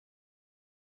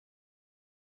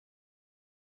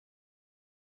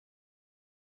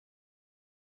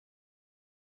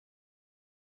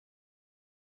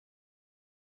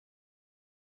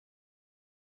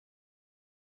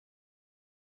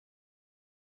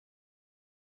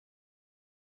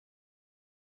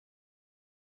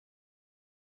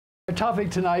Our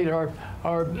topic tonight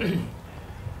are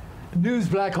news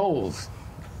black holes,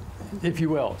 if you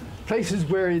will. Places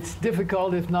where it's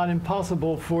difficult, if not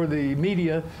impossible, for the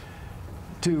media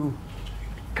to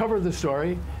cover the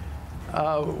story.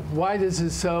 Why this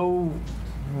is so?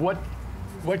 What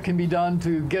can be done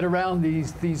to get around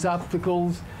these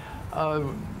obstacles?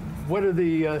 What are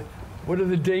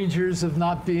the dangers of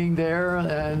not being there?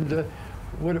 And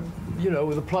what, you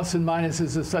know, the plus and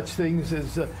minuses of such things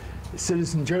as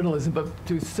citizen journalism. But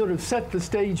to sort of set the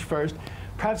stage first,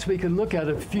 perhaps we can look at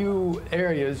a few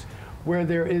areas where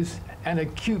there is an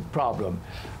acute problem.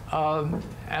 And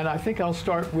I think I'll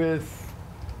start with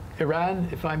Iran,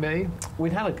 if I may.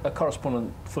 We'd had a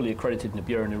correspondent fully accredited in the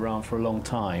bureau in Iran for a long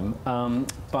time,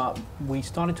 but we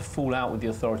started to fall out with the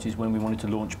authorities when we wanted to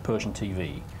launch Persian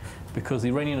TV, because the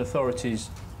Iranian authorities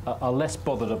are less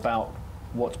bothered about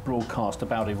what's broadcast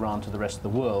about Iran to the rest of the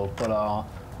world, but are,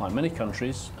 like many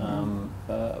countries,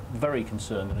 very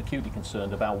concerned and acutely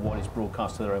concerned about what is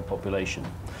broadcast to their own population.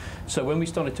 So when we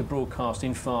started to broadcast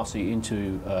in Farsi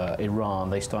into Iran,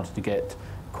 they started to get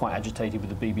quite agitated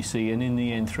with the BBC, and in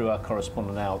the end threw our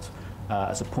correspondent out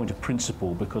as a point of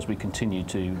principle, because we continued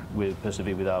to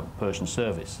persevere with our Persian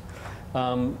service.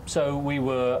 So we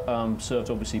were served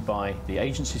obviously by the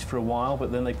agencies for a while,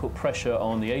 but then they put pressure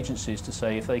on the agencies to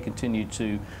say if they continued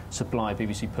to supply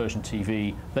BBC Persian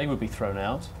TV, they would be thrown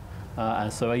out.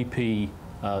 And so AP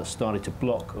started to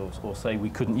block or say we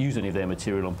couldn't use any of their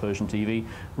material on Persian TV.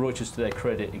 Reuters, to their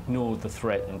credit, ignored the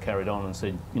threat and carried on and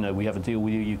said, you know, we have a deal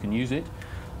with you, you can use it,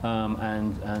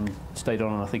 and stayed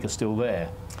on and I think are still there.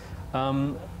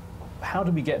 How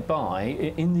did we get by?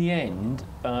 In the end,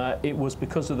 it was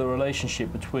because of the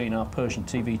relationship between our Persian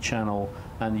TV channel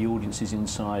and the audiences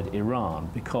inside Iran,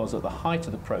 because at the height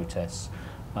of the protests,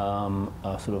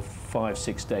 sort of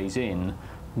 5-6 days in,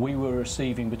 we were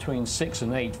receiving between 6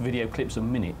 and 8 video clips a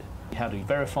minute. How do we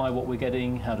verify what we're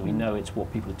getting? How do we know it's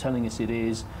what people are telling us it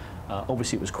is?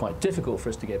 Obviously, it was quite difficult for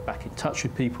us to get back in touch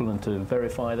with people and to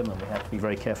verify them, and we had to be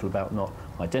very careful about not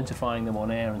identifying them on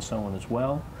air and so on as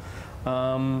well.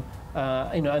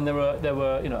 You know, and there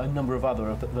were you know, a number of other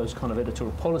of those kind of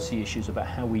editorial policy issues about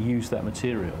how we use that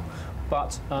material.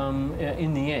 But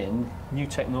in the end, new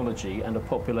technology and a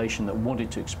population that wanted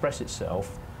to express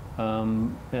itself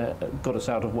got us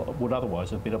out of what would otherwise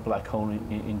have been a black hole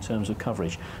in terms of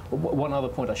coverage. One other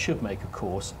point I should make, of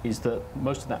course, is that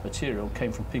most of that material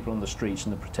came from people on the streets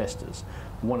and the protesters.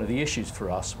 One of the issues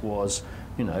for us was,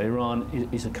 you know, Iran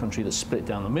is a country that's split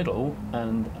down the middle,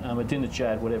 and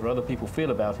Ahmadinejad, whatever other people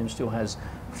feel about him, still has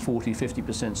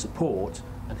 40–50% support,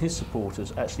 and his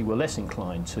supporters actually were less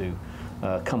inclined to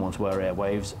come onto our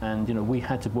airwaves, and you know, we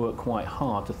had to work quite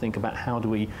hard to think about how do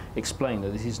we explain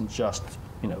that this isn't just,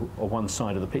 you know, on one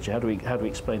side of the picture. How do we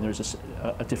explain there is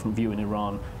a different view in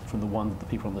Iran from the one that the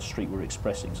people on the street were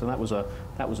expressing? So that was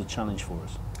a challenge for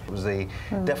us. It was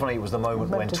definitely it was the moment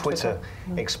when Twitter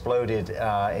exploded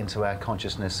into our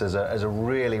consciousness as a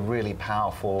really, really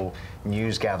powerful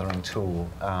news gathering tool,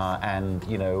 and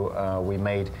you know, we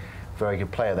made very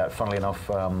good play of that. Funnily enough,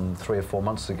 3 or 4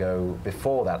 months ago,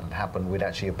 before that had happened, we'd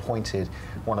actually appointed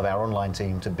one of our online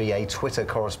team to be a Twitter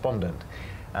correspondent,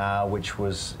 which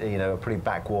was, you know, a pretty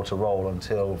backwater role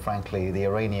until, frankly, the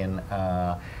Iranian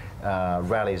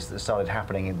rallies that started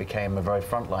happening. It became a very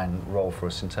frontline role for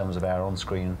us in terms of our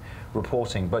on-screen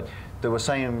reporting. But there were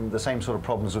the same sort of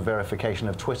problems with verification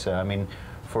of Twitter. I mean,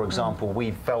 for example,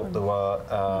 we felt there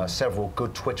were several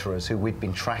good Twitterers who we'd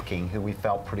been tracking, who we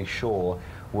felt pretty sure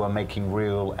were making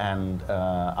real and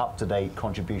up-to-date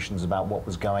contributions about what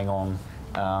was going on,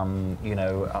 you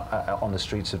know, on the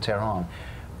streets of Tehran.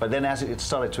 But then as it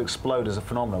started to explode as a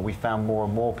phenomenon, we found more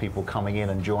and more people coming in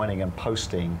and joining and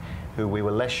posting who we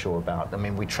were less sure about. I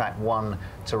mean, we tracked one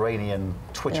Turanian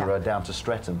Twitterer down to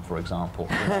Streatham, for example,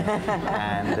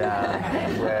 and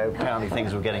where apparently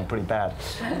things were getting pretty bad.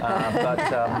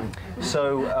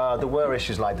 So there were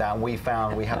issues like that, and we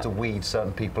found we had to weed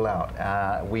certain people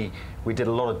out. We did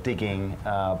a lot of digging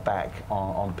back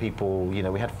on people. You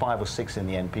know, we had 5 or 6 in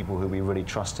the end, people who we really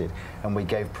trusted, and we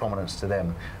gave prominence to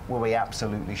them. Were we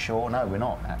absolutely sure? No, we're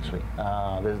not, actually.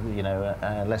 You know,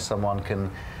 unless someone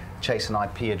can chase an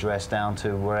IP address down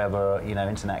to wherever, you know,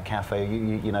 internet cafe,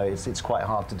 you know, it's quite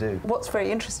hard to do. What's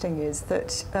very interesting is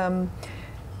that,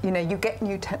 you know, you get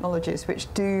new technologies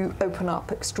which do open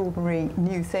up extraordinary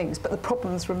new things, but the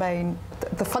problems remain,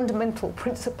 the fundamental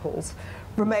principles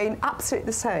remain absolutely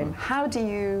the same. How do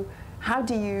you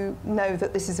know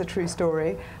that this is a true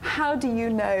story? How do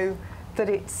you know that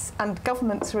it's, and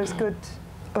governments are as good,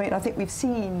 I mean, I think we've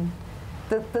seen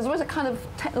there's always a kind of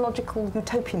technological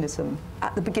utopianism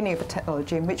at the beginning of a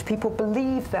technology in which people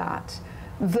believe that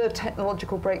the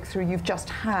technological breakthrough you've just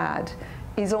had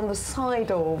is on the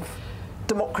side of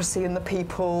democracy and the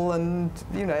people and,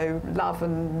 you know, love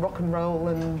and rock and roll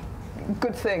and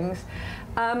good things.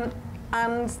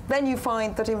 And then you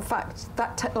find that, in fact,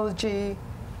 that technology,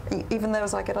 even though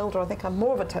as I get older, I think I'm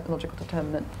more of a technological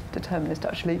determinist,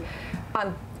 actually.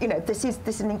 And, you know, this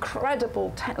is an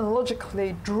incredible,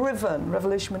 technologically driven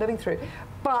revolution we're living through.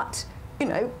 But, you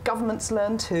know, governments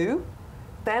learn too.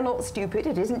 They're not stupid.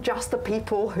 It isn't just the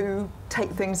people who take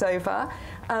things over.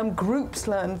 Groups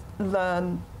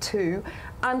learn too.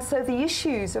 And so the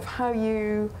issues of how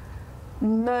you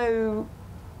know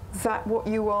that what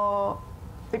you are,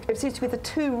 it seems to be the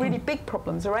two really big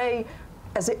problems are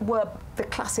as it were, the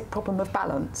classic problem of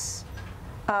balance.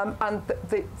 And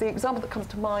the example that comes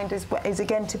to mind is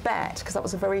again Tibet, because that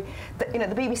was you know,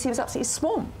 the BBC was absolutely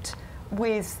swamped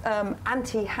with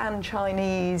anti-Han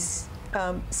Chinese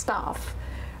stuff.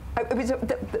 And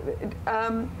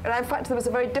in fact, there was a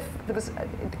very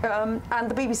and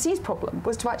the BBC's problem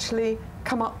was to actually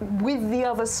come up with the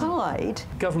other side.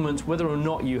 Governments, whether or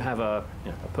not you have a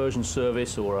Persian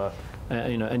service or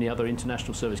you know, any other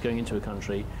international service going into a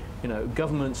country, you know,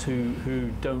 governments who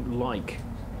don't like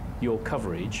your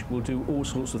coverage will do all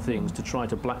sorts of things to try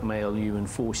to blackmail you and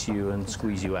force you and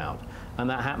squeeze you out, and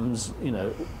that happens, you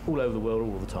know, all over the world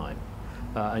all the time.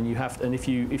 And you have, and if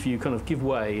you kind of give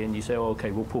way and you say, oh,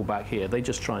 okay, we'll pull back here, they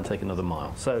just try and take another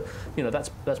mile. So, you know, that's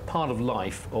part of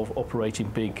life of operating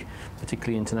big,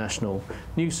 particularly international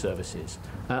news services.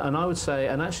 And I would say,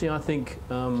 and actually, I think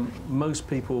most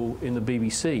people in the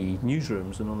BBC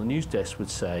newsrooms and on the news desk would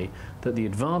say that the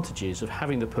advantages of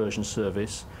having the Persian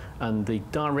service and the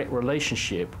direct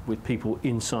relationship with people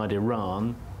inside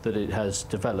Iran that it has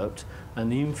developed,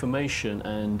 and the information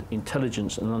and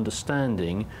intelligence and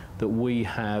understanding that we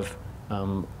have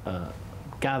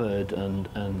gathered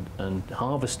and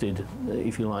harvested,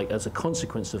 if you like, as a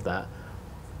consequence of that,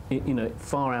 you know,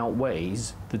 far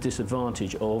outweighs the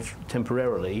disadvantage of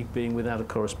temporarily being without a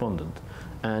correspondent.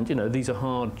 And, you know, these are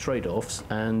hard trade-offs,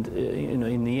 and, you know,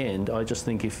 in the end, I just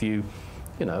think if you,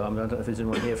 you know, I mean, I don't know if there's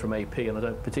anyone here from AP, and I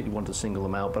don't particularly want to single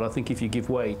them out, but I think if you give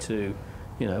way to,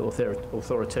 you know,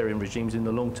 authoritarian regimes in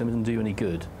the long term, it doesn't do any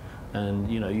good. And,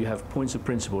 you know, you have points of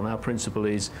principle, and our principle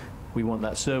is we want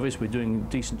that service, we're doing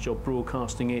a decent job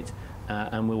broadcasting it,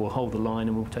 and we will hold the line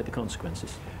and we'll take the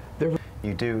consequences.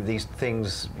 You do these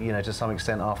things, you know, to some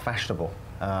extent are fashionable.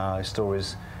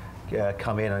 Stories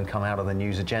come in and come out of the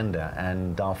news agenda,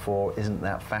 and Darfur isn't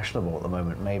that fashionable at the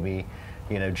moment. Maybe,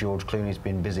 you know, George Clooney's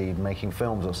been busy making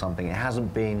films or something. It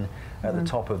hasn't been at the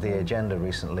top of the agenda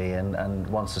recently, and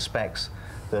one suspects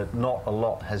that not a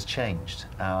lot has changed.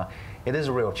 It is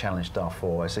a real challenge,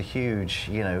 Darfur. It's a huge,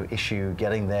 you know, issue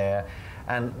getting there,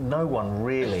 and no one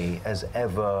really has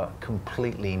ever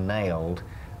completely nailed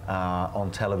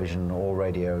on television or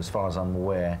radio, as far as I'm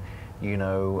aware, you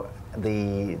know,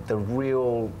 the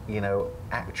real, you know,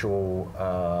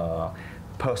 actual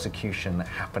persecution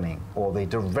happening, or the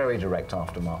very direct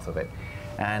aftermath of it.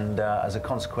 And as a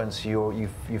consequence, you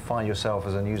find yourself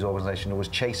as a news organisation always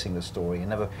chasing the story and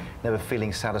never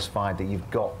feeling satisfied that you've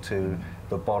got to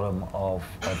the bottom of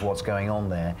what's going on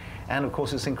there. And of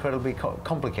course, it's incredibly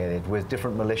complicated, with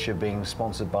different militia being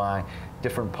sponsored by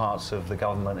different parts of the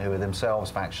government who are themselves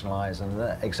factionalised, and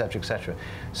et cetera, et cetera.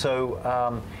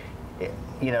 So,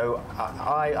 you know,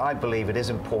 I believe it is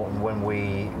important when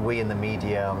we in the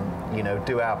media, you know,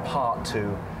 do our part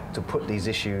to put these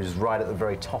issues right at the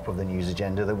very top of the news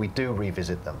agenda, that we do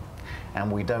revisit them, and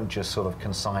we don't just sort of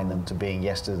consign them to being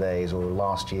yesterday's or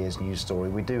last year's news story.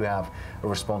 We do have a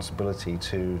responsibility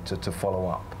to follow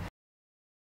up.